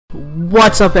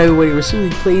What's up everybody,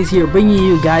 RasouliPlays here, bringing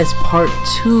you guys part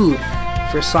 2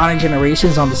 for Sonic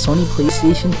Generations on the Sony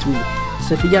PlayStation 3.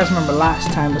 So if you guys remember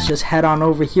last time, let's just head on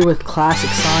over here with classic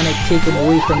Sonic, take him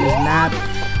away from his nap.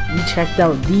 We checked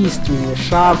out these three, the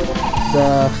shop,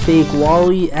 the fake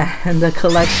Wally, and the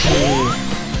collection area.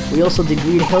 We also did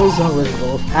Green Hill Zone with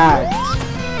both acts.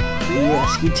 We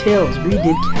rescued Tails, we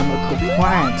did Chemical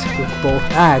Plant with both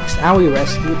acts, and we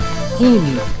rescued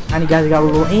Amy. And you guys got a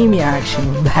little Amy action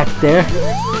back there.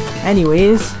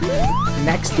 Anyways,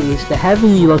 next stage, the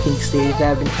heavenly looking stage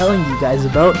that I've been telling you guys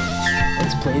about.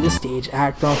 Let's play the stage,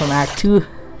 Act 1 from Act 2.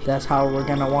 That's how we're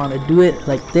gonna want to do it,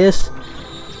 like this.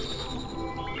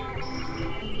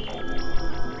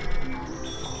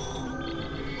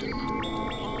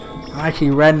 I'm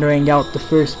actually rendering out the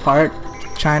first part,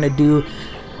 trying to do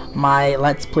my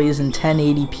Let's Plays in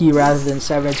 1080p rather than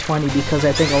 720 because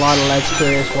I think a lot of Let's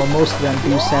Players, well most of them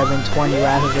do 720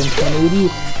 rather than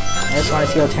 1080. I just want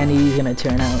to see how 1080 is going to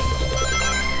turn out.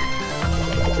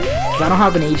 I don't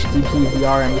have an HD PVR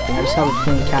or anything, I just have a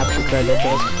plain capture card that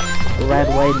does red,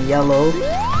 white, and yellow,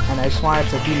 and I just want it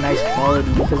to be nice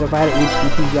quality because if I had an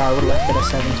HD PVR I would have left it at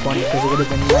 720 because it would have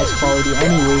been nice quality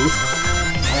anyways.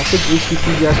 And I think HD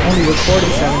PVR is only recorded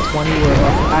 720 where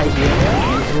I hear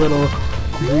these little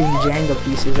green Jenga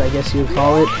pieces, I guess you would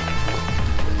call it.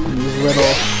 And these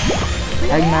little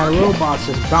Eggman robots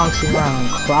just bouncing around.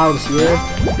 Clouds here.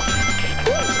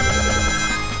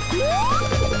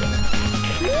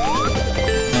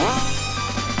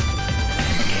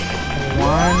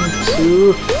 One,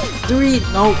 two, three.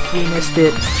 Nope, we missed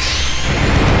it.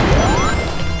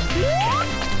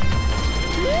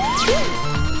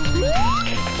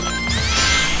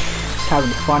 Just having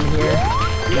fun here.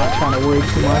 Not trying to worry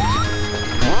too much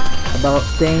about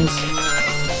things.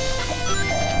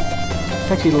 Let's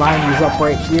actually line these up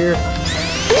right here.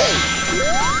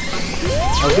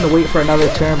 I was gonna wait for another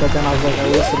turn, but then I was like, I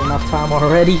wasted enough time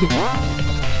already.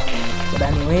 But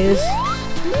anyways,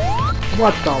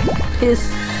 what the piss?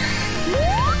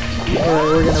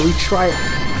 We're gonna retry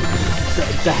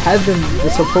the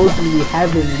supposedly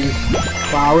heavenly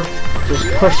cloud. Just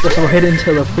pushed us right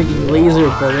into the freaking laser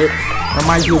bullet.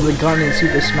 Reminds me of the gun in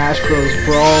Super Smash Bros.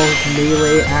 Brawl,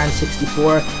 Melee, and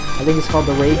 64. I think it's called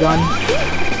the Ray Gun.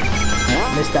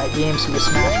 Missed that game, Super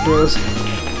Smash Bros. I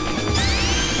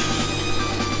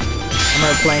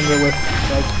remember playing it with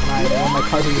like one of my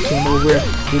cousins who came over.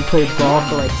 We played Brawl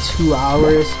for like 2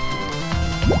 hours.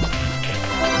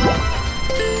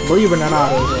 Believe it or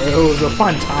not, it was a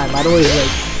fun time. I'd always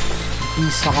like be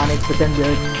Sonic, but then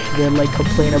they'd like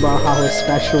complain about how his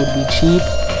special would be cheap.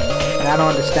 And I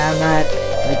don't understand that.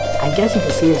 Like, I guess you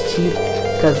could say it's cheap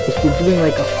because if you're doing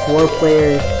like a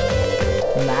 4-player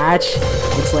match,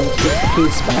 it's like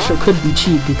his special could be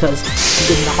cheap because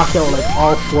he could knock out like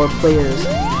all 4 players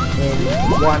in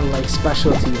one like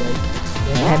specialty. Like,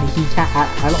 and he can't.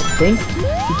 I don't think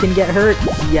he can get hurt.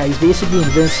 Yeah, he's basically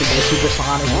invincible, Super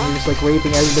Sonic, and he's just like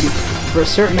raping everybody for a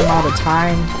certain amount of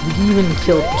time. You can even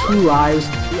kill 2 lives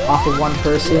off of 1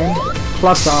 person.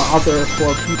 Plus the other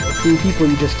 3 people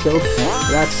you just killed.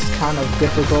 That's kind of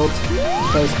difficult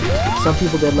because some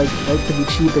people that like to be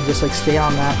cheap and just like stay on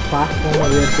that platform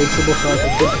where they're invincible for like a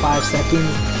good 5 seconds.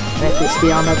 And if they stay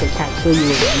on that, they can't kill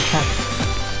you. You can't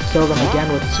kill them again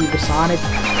with Super Sonic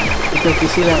because you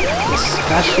see that the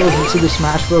specials in Super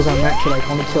Smash Bros. Are meant to like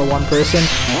only kill 1 person.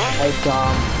 Like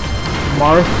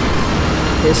Marth,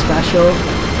 his special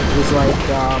is like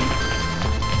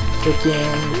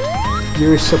freaking.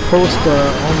 You're supposed to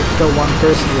only kill 1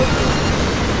 person with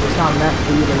it. It's not meant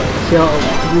for you to like kill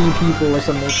 3 people or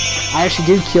something. I actually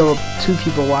did kill 2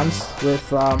 people once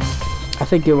with I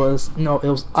think it was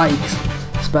Ike's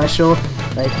special.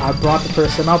 Like I brought the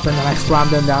person up and then I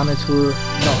slammed them down into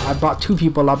I brought 2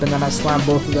 people up and then I slammed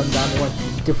both of them down and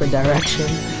went different directions.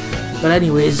 But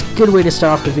anyways, good way to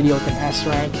start off the video with an S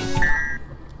rank.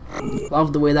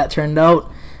 Love the way that turned out.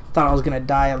 Thought I was gonna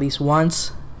die at least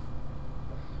once.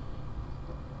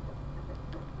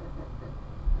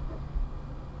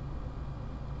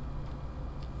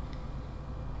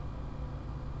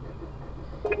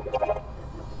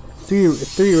 Three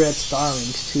red star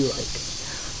rings too, like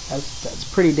that's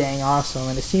pretty dang awesome.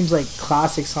 And it seems like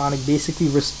classic Sonic basically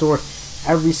restored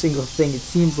every single thing. It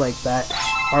seems like that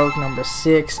artwork number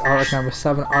 6, artwork number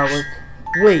 7, artwork.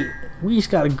 Wait, we just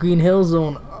got a Green Hill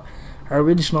Zone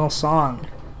original song.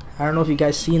 I don't know if you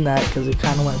guys seen that because it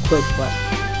kind of went quick, but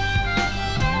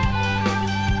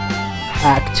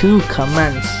Act 2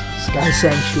 commence. Sky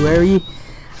Sanctuary.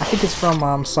 I think it's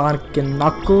from Sonic and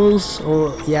Knuckles,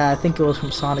 or yeah, I think it was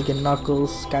from Sonic and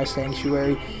Knuckles, Sky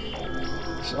Sanctuary.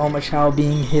 So much how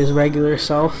being his regular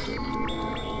self.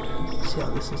 see how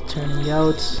this is turning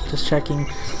out. Just checking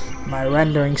my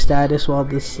rendering status while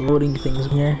this loading thing's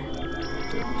here.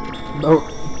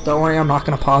 Don't worry, I'm not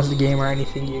gonna pause the game or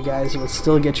anything. You guys will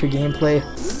still get your gameplay.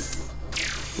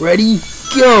 Ready,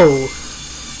 go!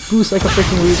 Boost like a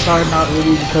freaking retard, not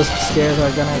really, because the stairs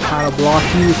are gonna kind of block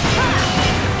you.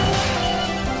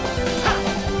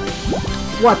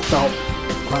 What the?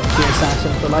 Volunteer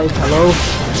assassin for life. Hello.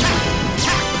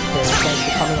 Okay, thanks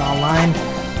for coming online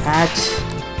at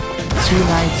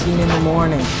 2:19 in the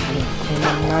morning. In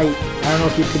the night. I don't know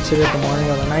if you consider it the morning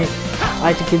or the night.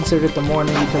 I like to consider it the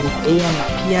morning because it's AM, not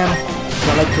PM.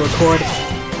 So I like to record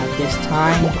at this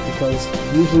time because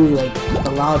usually like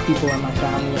the loud people in my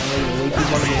family are really awake. He's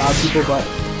one of the loud people, but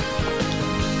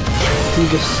he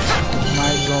just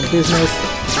minds his own business.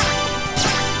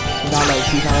 He's not like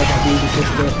my baby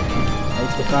sister.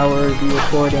 Like if I were to be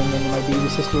recording and my baby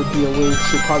sister would be awake,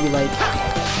 she'd probably like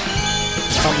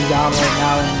calm me down right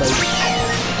now and like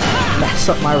mess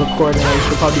up my recording. Like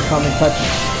she'll probably come and touch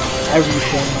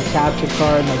everything, my capture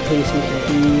card, my PlayStation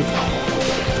 3,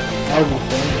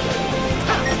 everything.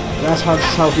 That's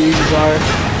how babies are.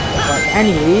 But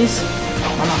anyways,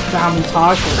 I'm not family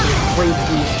talk. Let's break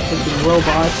these freaking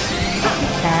robots if you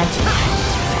can't.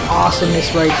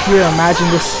 Awesomeness right here. Imagine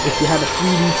this if you had a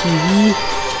 3D TV,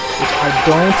 which I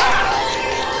don't.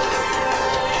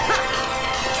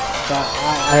 But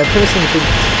I personally think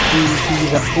 3D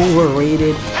TVs are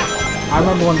overrated. I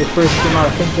remember when they first came out, I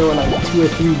think they were like $2 or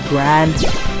 $3 grand.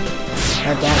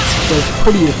 And that's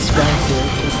pretty expensive,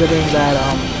 considering that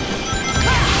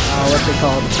what's it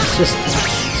called? It's just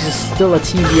still a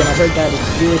TV, and I heard that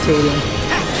it's irritating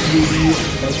 3D.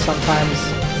 Like sometimes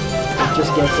it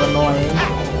just gets annoying.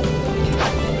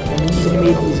 And he even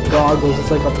made these goggles.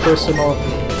 It's like a personal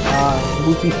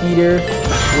movie theater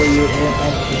where you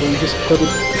just put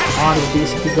it on as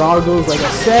basically goggles. Like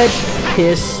I said,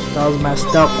 piss. That was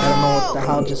messed up. I don't know what the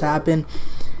hell just happened.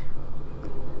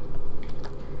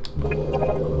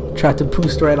 Tried to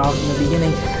boost right off in the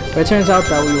beginning, but it turns out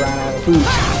that we ran out of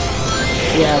boost.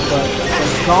 Yeah, but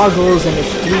it's goggles and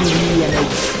it's 3D and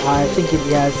it's I think it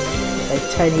has like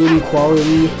 1080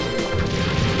 quality.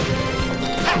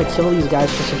 I'm gonna kill these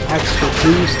guys for some extra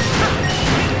boost.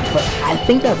 But I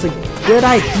think that's a good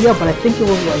idea, but I think it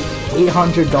was like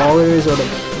 $800 or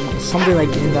like something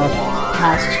like in the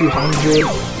past 200.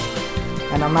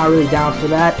 And I'm not really down for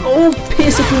that. Oh,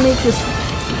 piss if we make this.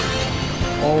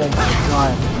 Oh my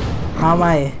god. How am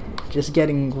I just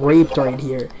getting raped right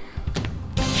here?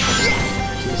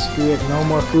 Okay, screw it. No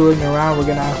more fooling around. We're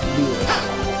gonna have to do this.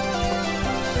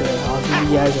 Okay, I'll give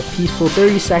you guys a peaceful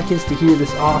 30 seconds to hear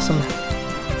this awesome,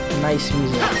 nice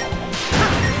music.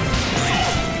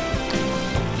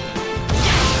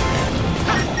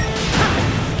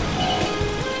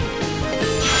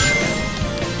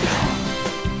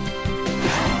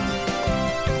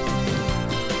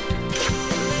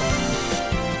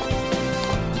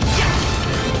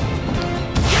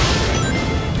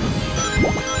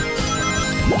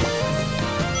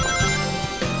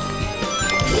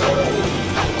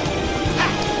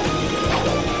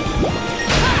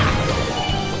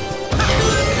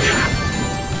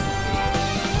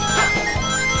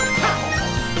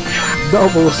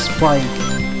 Double spike.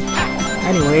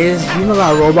 Anyways, you know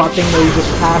that robot thing that we just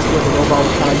passed where the robot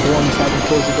was trying to go inside and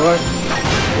close the door?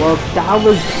 Well, that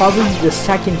was probably the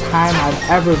second time I've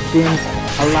ever been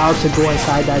allowed to go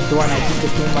inside that door, and I beat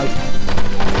this game like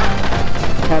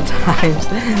 10 times.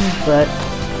 But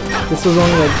this was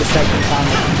only like the second time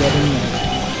I can get in there.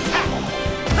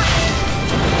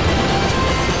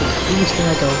 Boosting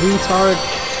like a retard.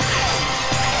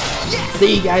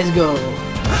 There you guys go.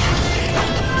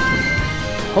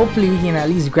 Hopefully we can at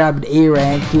least grab an A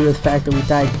rank due to the fact that we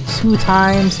died 2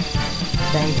 times.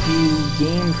 Thank you,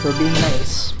 game, for being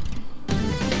nice.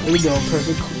 There we go,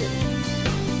 perfect clear.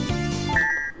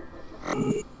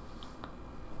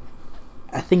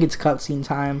 I think it's cutscene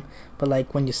time, but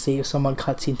like when you save someone,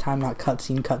 cutscene time, not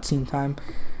cutscene time.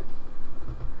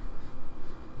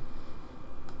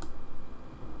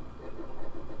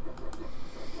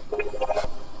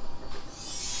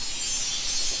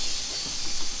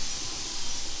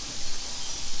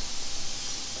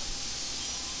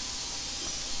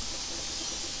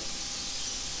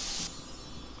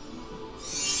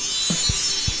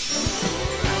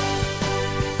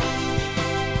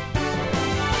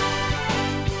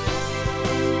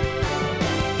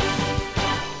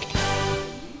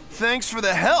 Thanks for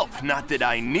the help. Not that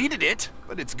I needed it,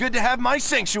 but it's good to have my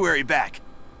sanctuary back.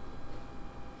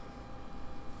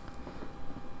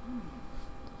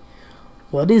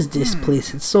 What is this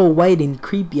place? It's so white and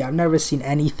creepy. I've never seen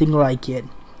anything like it.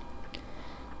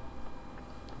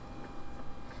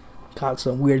 got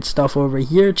some weird stuff over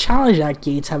here. Challenge act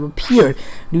gates have appeared.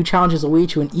 New challenges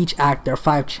await you in each act. There are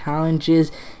 5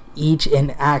 challenges each in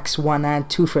acts 1 and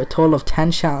 2 for a total of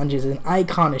 10 challenges. An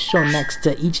icon is shown next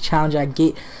to each challenge act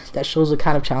gate that shows what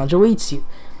kind of challenge awaits you.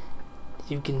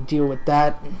 You can deal with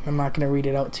that. I'm not going to read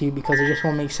it out to you because it just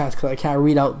won't make sense because I can't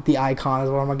read out the icons,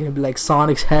 or am I going to be like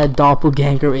Sonic's head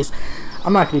doppelganger race?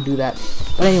 I'm not going to do that.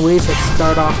 But anyways, let's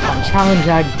start off on challenge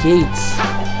act gates.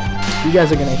 You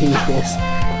guys are going to hate this.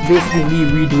 Basically me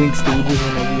redoing stages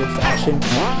in a weird fashion.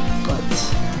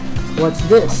 But what's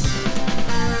this?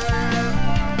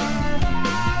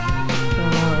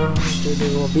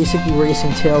 Basically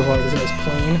racing tails while this is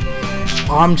playing.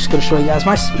 I'm just going to show you guys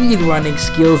my speed running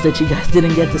skills that you guys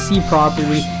didn't get to see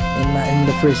properly in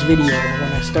the first video.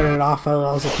 When I started off, I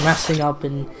was like messing up,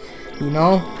 and you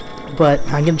know, but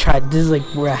I'm going to try. This is like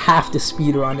where I have to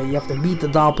speed run it. You have to beat the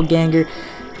doppelganger.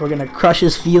 We're going to crush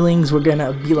his feelings. We're going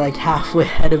to be like halfway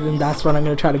ahead of him. That's what I'm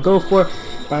going to try to go for,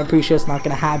 but I'm pretty sure it's not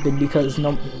going to happen because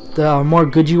the more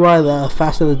good you are, the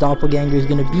faster the doppelganger is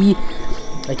going to be.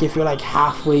 Like if you're like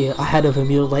halfway ahead of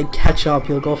him, you'll like catch up,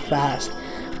 you'll go fast.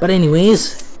 But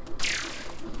anyways,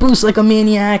 boost like a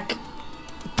maniac.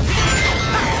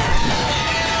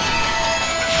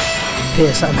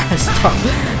 Piss, I messed up.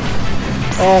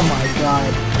 Oh my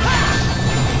god.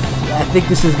 I think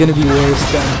this is gonna be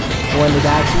worse than when it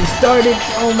actually started.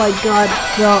 Oh my god,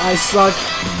 no, I suck.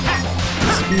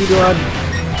 Speedrun.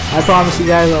 I promise you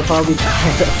guys, I'll probably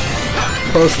try to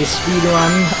post a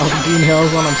speedrun of Green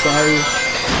Hills when I'm sorry.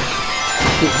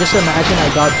 Just imagine I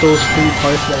got those 3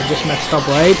 parts that I just messed up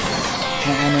right,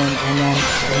 and then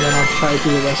I'll try to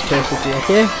do the rest perfectly,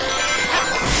 okay?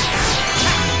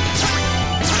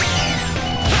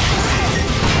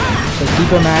 So keep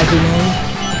imagining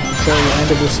until the end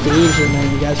of the stage, and then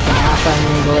you guys can laugh at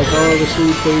me and go like, oh,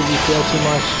 RasouliPlays, you fail too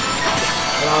much,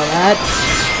 and all that.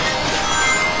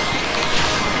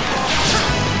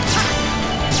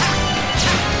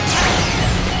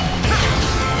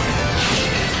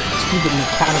 The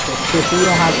mechanical trick. We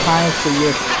don't have time for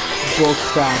your bull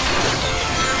crap.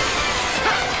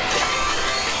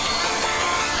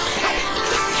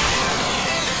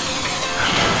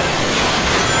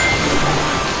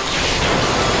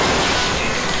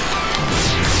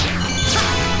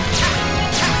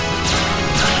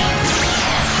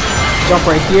 Jump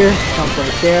right here, jump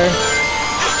right there,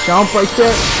 jump right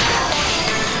there.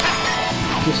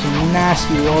 Do some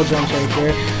nasty wall jumps right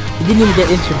there. We didn't even get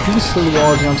introduced to the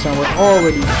wall jumps and we're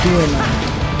already doing them.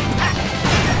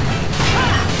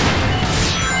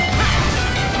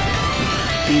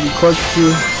 Baby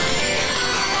corkscrew.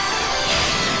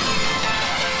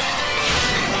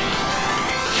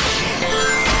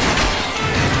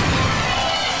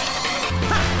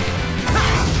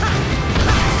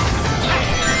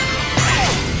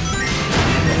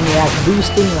 Maniac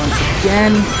boosting once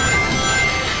again.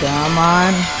 Come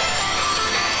on.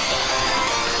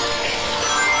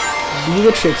 Do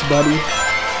the tricks, buddy. We're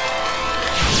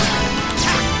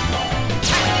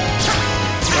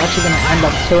actually gonna end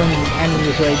up killing these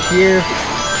enemies right here.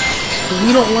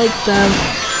 We don't like them,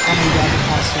 and we got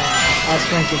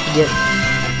S-rank. If you get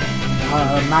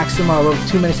a maximum of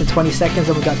 2 minutes and 20 seconds,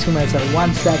 and we got 2 minutes and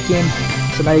 1 second.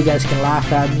 So now you guys can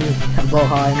laugh at me about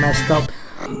how I messed up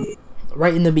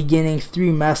right in the beginning.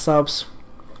 3 mess ups.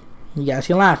 You guys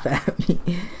can laugh at me.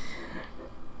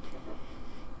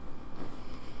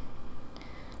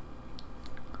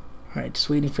 Alright, just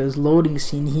waiting for this loading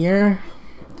scene here.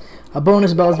 A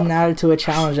bonus bell has been added to a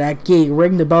challenge act gate.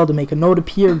 Ring the bell to make a note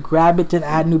appear, grab it, and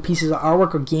add new pieces of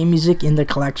artwork or game music in the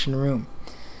collection room.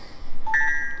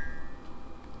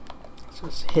 So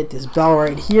let's hit this bell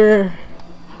right here.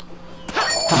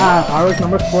 Artwork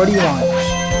number 41.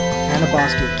 And a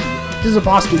boss gate key. This is a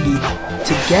boss gate key.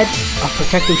 To get a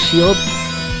protective shield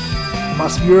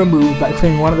must be removed by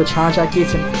clearing one of the challenge act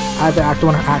gates in either Act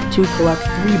 1 or Act 2. Collect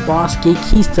 3 boss gate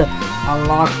keys to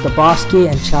unlock the boss gate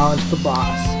and challenge the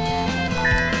boss.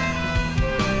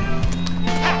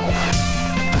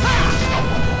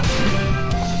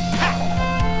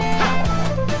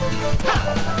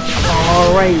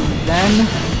 Alright then.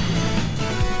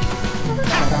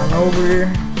 Head on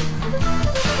over.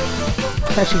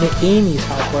 Let's actually get Amy's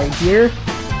help right here.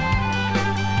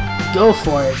 Go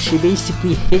for it. She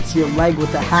basically hits your leg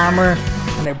with the hammer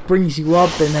and it brings you up,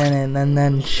 and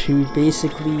then she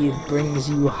basically brings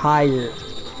you higher.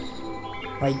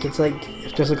 Like it's like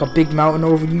if there's like a big mountain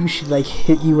over you, she'd like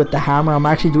hit you with the hammer. I'm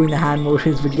actually doing the hand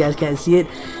motions, but you guys can't see it.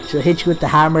 She'll hit you with the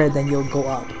hammer and then you'll go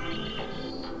up.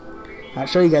 I'll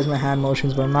show you guys my hand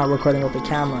motions, but I'm not recording with the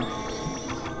camera.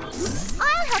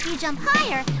 I'll help you jump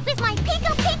higher with my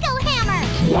Pico Pico hammer.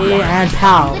 Okay, and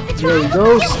pow. There we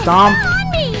go. Stomp.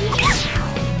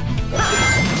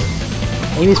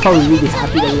 Amy's probably really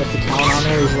happy that we have to count on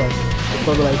her. He's like,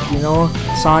 probably like, you know,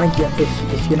 Sonic,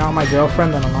 if you're not my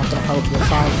girlfriend, then I'm not gonna help you.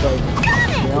 Sonic's like,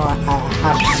 you know, I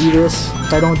have to do this.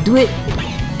 If I don't do it,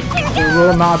 there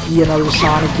will not be another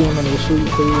Sonic game, and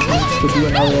RasouliPlays needs to do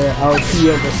another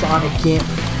LP of a Sonic game.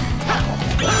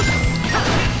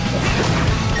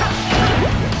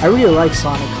 I really like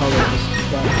Sonic Colors,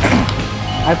 but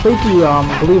I played through,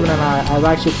 believe it or not, I've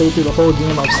actually played through the whole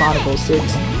game of Sonic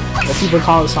 06. Well, people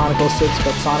call it Sonic 06,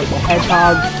 but Sonic the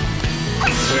Hedgehog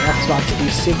for Xbox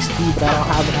 360, but I don't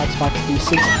have an Xbox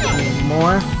 360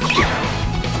 anymore.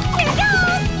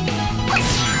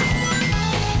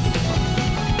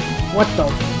 What the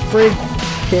frig?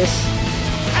 Piss.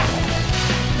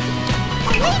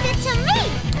 Leave it to me.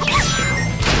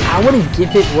 I wouldn't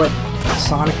give it what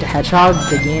Sonic the Hedgehog,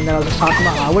 the game that I was just talking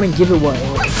about, I wouldn't give it what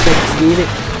Six gave it.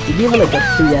 You gave it like a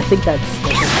 3. I think that's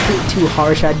like a bit too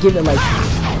harsh. I'd give it like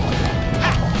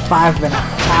 5.5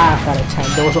 out of 10.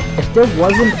 If there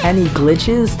wasn't any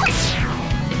glitches,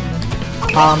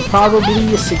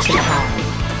 probably a 6.5.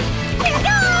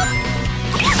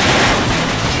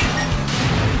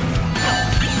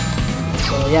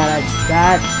 So yeah, that's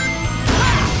that.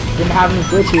 Didn't have any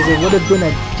glitches. It would have been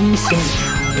a decent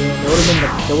game.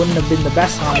 It wouldn't have been the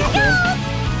best Sonic game,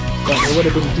 but it would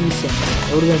have been decent.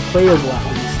 It would have been playable at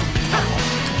least.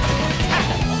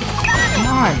 Come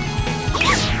on.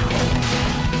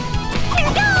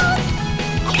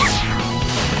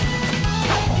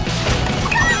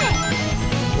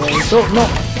 Don't no.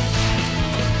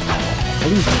 At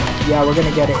least, yeah, we're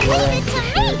gonna get it. We're in for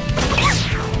sure.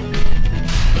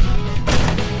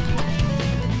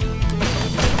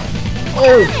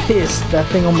 Oh, piss! That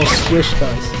thing almost squished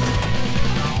us.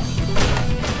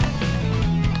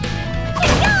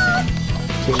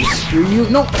 Okay, screw you.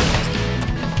 No.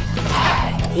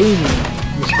 Amy,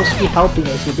 you're supposed to be helping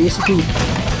us. You're basically.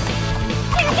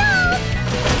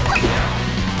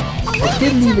 I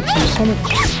did leave it to you so much.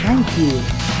 Thank you.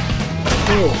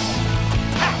 Yes.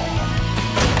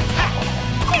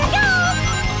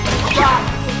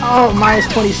 Oh, minus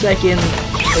 20 seconds.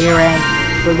 Aaron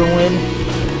for the win.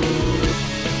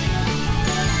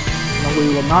 No, we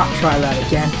will not try that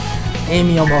again.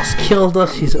 Amy almost killed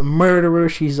us. She's a murderer.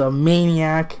 She's a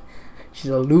maniac.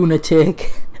 She's a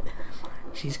lunatic.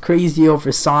 She's crazy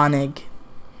over Sonic.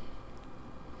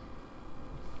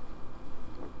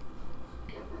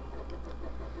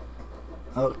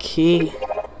 Okay.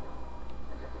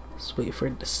 Let's wait for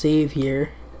it to save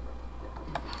here.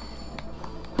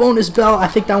 Bonus bell. I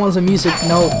think that one's a music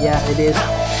note. Yeah, it is.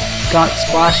 Got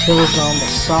Splash Hills on the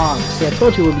song. See, I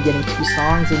told you we'll be getting 2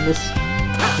 songs in this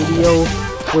video.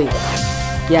 Wait.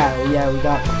 Yeah, we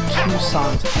got 2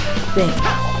 songs, I think.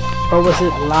 Or was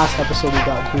it last episode we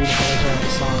got Green Hills on the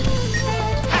song?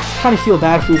 I kind of feel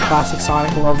bad for you classic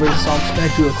Sonic lovers, so I'm just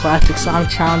gonna do a classic Sonic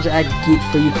challenge at Geek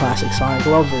for you classic Sonic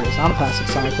lovers. I'm a classic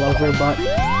Sonic lover, but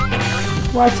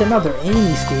well, it's another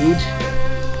Amy stage.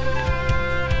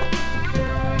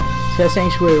 Set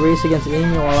Sanctuary race against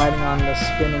Amy while riding on the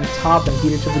spinning top and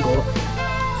beat her to the goal.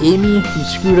 Amy, you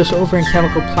screwed us over in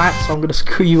Chemical Plant, so I'm gonna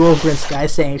screw you over in Sky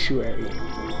Sanctuary.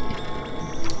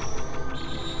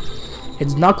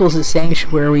 It's Knuckles'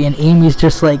 Sanctuary and Amy's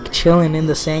just like chilling in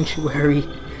the Sanctuary.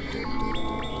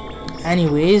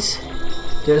 Anyways,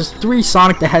 there's 3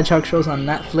 Sonic the Hedgehog shows on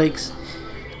Netflix.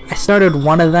 I started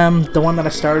one of them. The one that I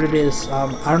started is,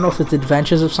 I don't know if it's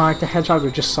Adventures of Sonic the Hedgehog or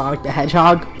just Sonic the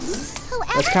Hedgehog.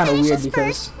 That's kind of weird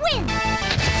because...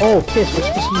 Oh, piss, we're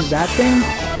supposed to use that thing?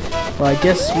 Well, I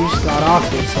guess we just got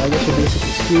off it, so I guess we're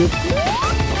basically screwed.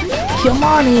 Come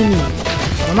on, Amy!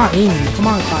 Well, not Amy. Come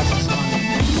on, classic Sonic.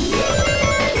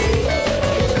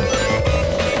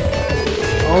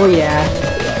 Oh, yeah.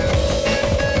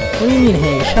 What do you mean,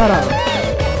 hey? Shut up.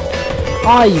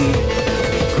 Are you?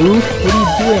 Goof? What are you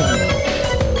doing?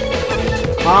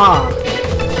 Ah!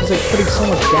 She's like putting so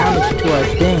much damage to our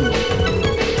thing.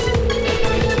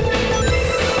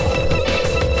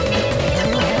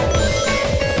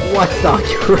 What the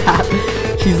crap?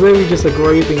 She's literally just like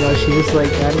raping us. She's just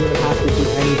like, I don't even have to do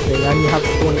anything. I don't even have to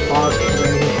do any pause or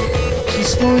anything. She's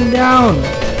slowing down.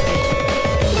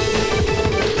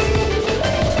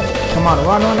 Come on,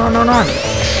 run.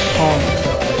 Oh my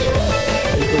gosh.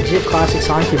 Like legit classic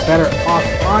Sonic, you're better off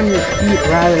on your feet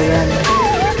rather than...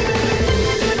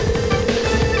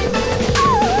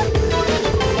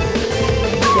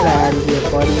 Get out of here,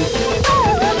 buddy.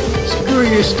 Screw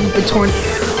your stupid torn...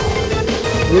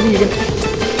 Really? You're gonna...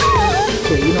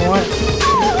 Okay, you know what?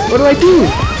 What do I do?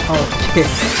 Oh, okay.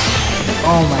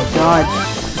 Oh my god.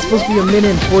 This supposed to be a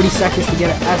minute and 40 seconds to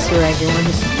get an S rank, and we're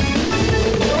just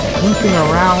goofing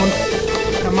around.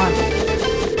 Come on.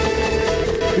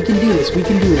 We can do this. We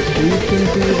can do this. We can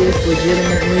do this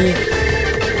legitimately.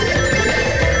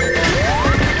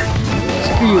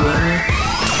 Screw you, Amy.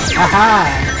 Aha!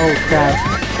 Oh crap.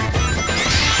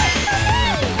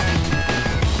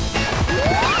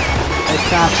 Oh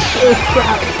crap. Oh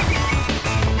crap.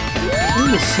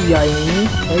 You see, Amy.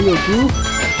 There you go.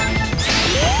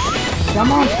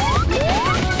 Come on.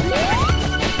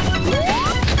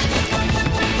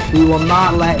 We will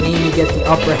not let Amy get the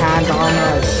upper hand on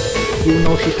us. Even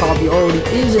though she probably already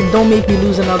is. And don't make me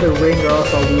lose another ring or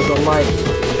else I'll lose a life.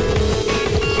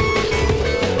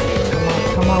 Come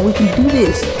on, come on. We can do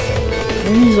this.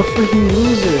 Amy's a freaking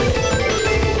loser.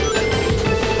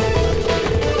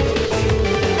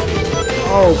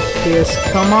 Oh, piss.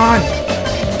 Come on.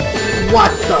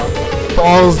 What the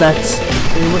balls? That's...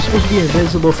 We're supposed to be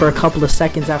invisible for a couple of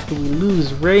seconds after we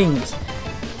lose rings.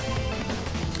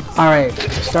 Alright,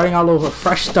 starting all over.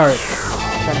 Fresh start.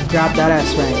 Try to grab that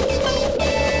S rank.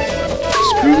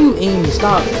 Screw you, Amy.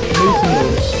 Stop making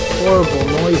those horrible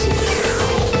noises.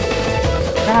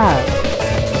 God.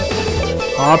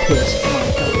 Aw, piss. Come on.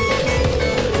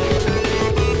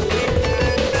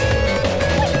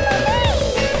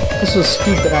 This was a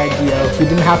stupid idea. If we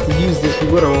didn't have to use this, we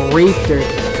would have raped her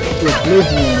to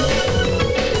oblivion.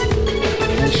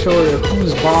 And show her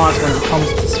who's boss when it comes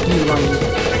to speedrunning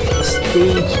a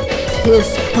stage. Piss,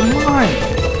 come on!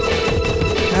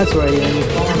 That's right, Amy.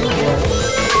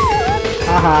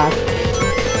 Haha.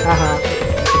 Haha.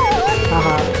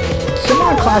 Haha. Come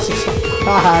on, classic song.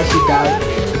 Haha, she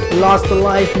died. We lost a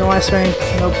life, no S rank,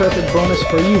 no perfect bonus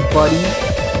for you, buddy.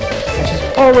 And she's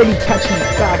already catching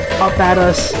back up at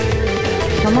us.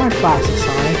 Come on, classic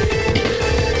Sonic.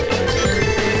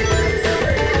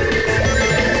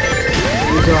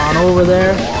 These are on over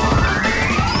there.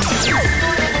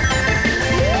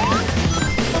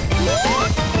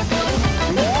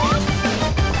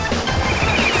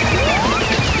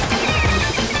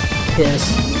 Piss.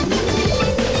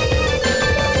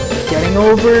 Getting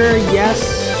over, yes.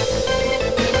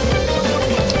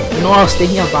 You know, I was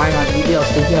thinking of buying on eBay. I was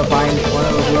thinking of buying one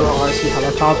of those little RC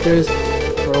helicopters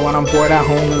for when I'm bored at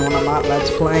home and when I'm not Let's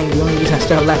Playing. The only reason I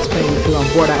started Let's Playing is because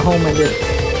I'm bored at home and there's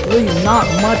really not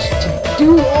much to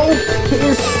do. Oh,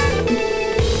 piss!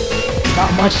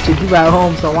 Not much to do at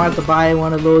home, so I wanted to buy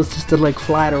one of those just to like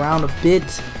fly it around a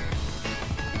bit.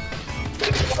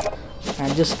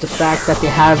 And just the fact that they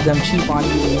have them cheap on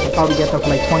eBay, you can probably get them for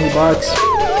like 20 bucks.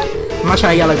 I'm not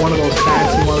trying to get like one of those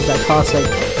fancy ones that cost like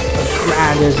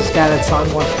 $1,000. There's this guy that's on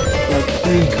one like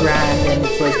 $3,000 and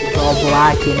it's like it's all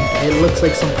black and it looks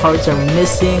like some parts are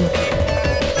missing.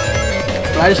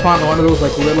 But I just want one of those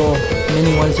like little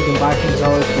mini ones you can buy from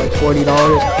Zellers for like $40.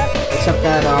 Except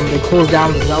that they closed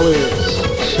down the Zellers,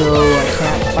 so I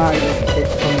can't buy it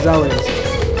from Zellers.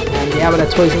 And they have it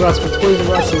at Toys R Us, but Toys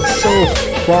R Us is so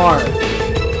far.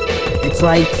 It's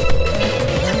like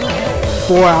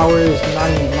 4 hours,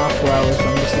 not 4 hours,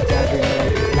 I'm just exaggerating,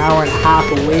 like an hour and a half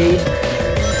away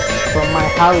from my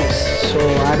house, so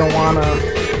I don't wanna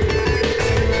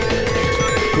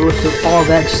go through all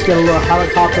that. Just get a little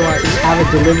helicopter or at least have it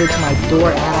delivered to my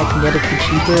door and I can get it for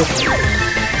cheaper.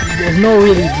 There's no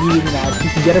really beauty in that. You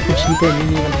can get it for cheaper and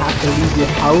you don't even have to leave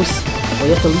your house. Well,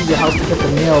 you have to leave your house to get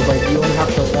the mail, but you only have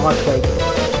to walk like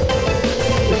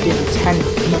 10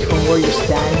 feet from where you're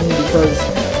standing because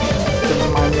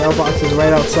my mailbox is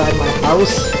right outside my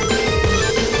house.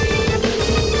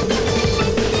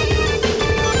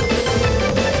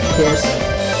 Piss.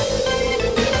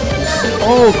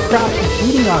 Oh crap,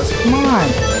 she's beating us. Come on.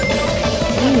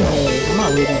 Anyway, I'm not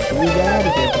waiting for you. Get out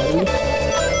of here, buddy.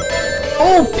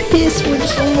 Oh, piss. We're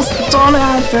just almost done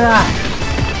at that.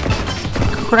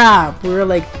 Crap. We're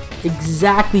like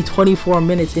exactly 24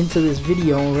 minutes into this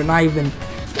video and we're not even...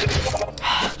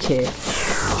 Okay, I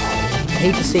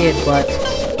hate to say it, but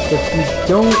if we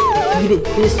don't beat it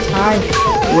this time,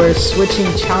 we're switching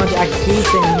challenge act gates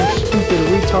and you stupid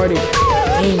retarded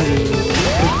Amy,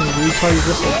 freaking retarded,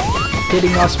 just like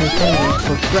hitting us when we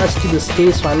progress to the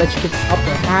stage, so I let you get the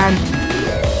upper hand,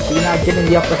 but you're not getting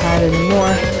the upper hand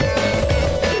anymore.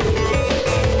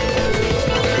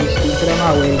 You stupid, I'm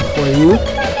not waiting for you.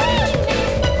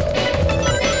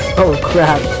 Oh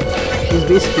crap, she's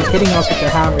basically hitting us with her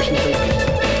hammer. She's like,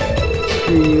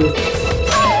 you.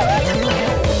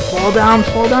 Fall down,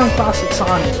 classic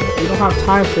Sonic. We don't have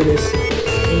time for this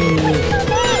Amy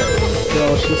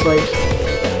girl. She's like,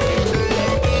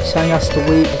 she's telling us to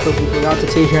wait because we forgot to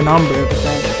take her number, but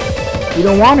then we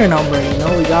don't want her number, you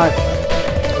know. We got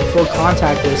a full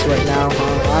contact list right now on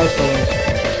our iPhone.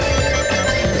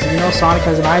 This is you know Sonic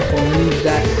has an iPhone. He needs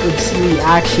that good silly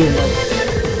action. Like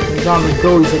when he's on the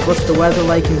go, he's like, "What's the weather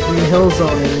like in Green Hill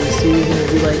Zone?" And Siri's gonna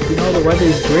be like, "You know, the weather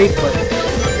is great, but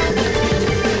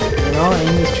you know,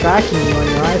 Amy's tracking you on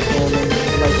your iPhone." And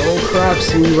you're like, "Oh crap,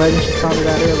 Siri, why didn't you tell me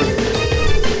that earlier?"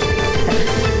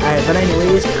 Alright, but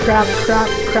anyways, crap.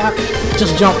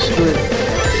 Just jump, screw it.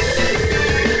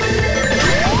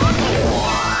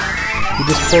 He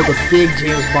just pulled a big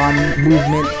James Bond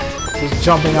movement, just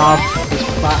jumping off this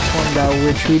platform that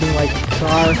we're treating like a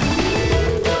car.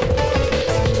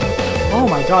 Oh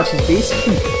my god, she's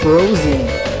basically frozen.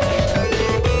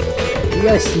 You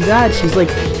guys see that? She's like,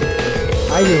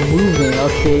 either moving.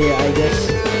 Okay, I guess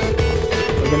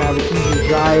we're gonna have an easy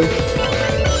drive.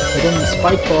 But then the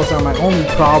spike balls are my only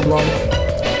problem.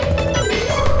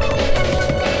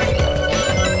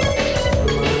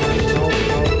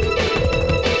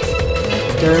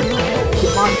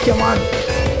 Come on.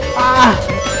 Ah!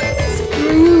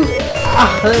 Screw you!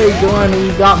 Ah, there you go, and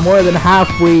we got more than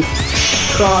halfway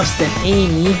across than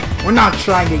Amy. We're not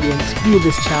trying again. Screw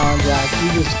this challenge out.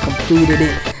 We just completed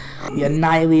it. We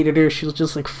annihilated her. She was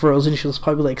just like frozen. She was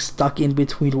probably like stuck in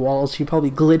between walls. She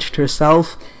probably glitched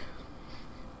herself.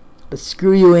 But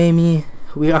screw you, Amy.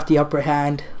 We got the upper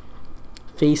hand.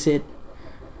 Face it.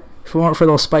 If it weren't for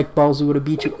those spike balls, we would have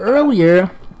beat you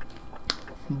earlier.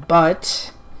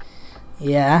 But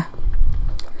yeah,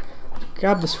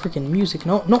 grab this freaking music.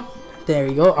 No, there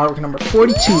you go. Artwork number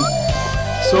 42.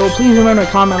 So please remember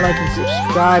to comment, like, and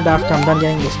subscribe. After I'm done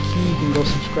getting this key, you can go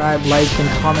subscribe, like, and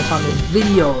comment on this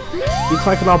video. We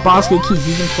collected all boss gate keys,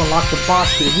 even to unlock the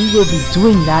boss gate. We will be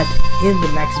doing that in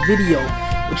the next video,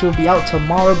 which will be out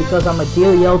tomorrow because I'm a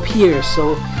daily LPer.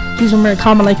 So please remember to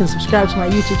comment, like, and subscribe to my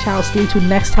YouTube channel. Stay tuned.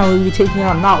 Next time we'll be taking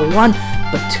on not one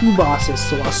but two bosses.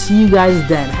 So I'll see you guys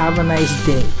then. Have a nice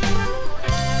day.